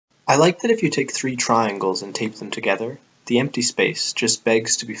I like that if you take three triangles and tape them together, the empty space just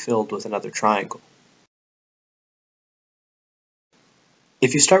begs to be filled with another triangle.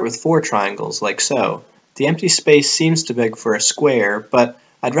 If you start with four triangles, like so, the empty space seems to beg for a square, but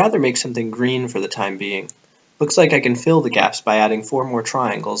I'd rather make something green for the time being. Looks like I can fill the gaps by adding four more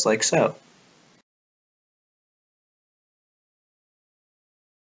triangles, like so.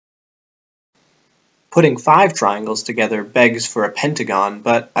 Putting five triangles together begs for a pentagon,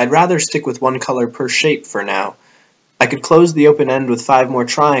 but I'd rather stick with one color per shape for now. I could close the open end with five more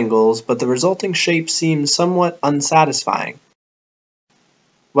triangles, but the resulting shape seems somewhat unsatisfying.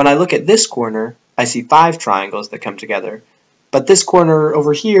 When I look at this corner, I see five triangles that come together, but this corner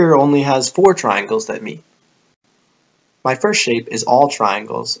over here only has four triangles that meet. My first shape is all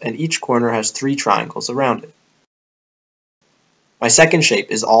triangles, and each corner has three triangles around it. My second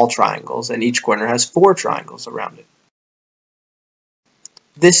shape is all triangles, and each corner has four triangles around it.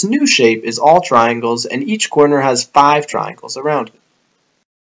 This new shape is all triangles, and each corner has five triangles around it.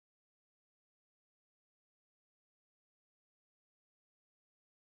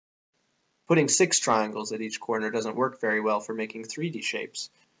 Putting six triangles at each corner doesn't work very well for making 3D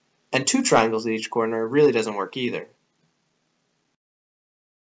shapes, and two triangles at each corner really doesn't work either.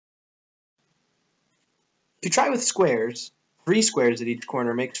 If you try with squares, 3 squares at each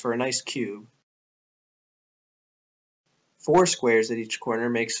corner makes for a nice cube. 4 squares at each corner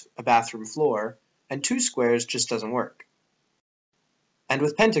makes a bathroom floor, and 2 squares just doesn't work. And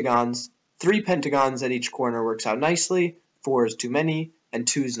with pentagons, 3 pentagons at each corner works out nicely, 4 is too many, and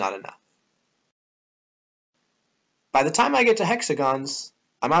 2 is not enough. By the time I get to hexagons,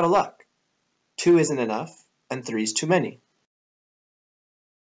 I'm out of luck. 2 isn't enough, and 3 is too many.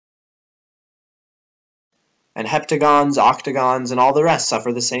 And heptagons, octagons, and all the rest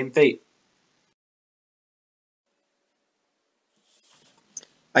suffer the same fate.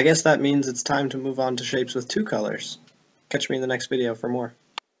 I guess that means it's time to move on to shapes with 2 colors. Catch me in the next video for more.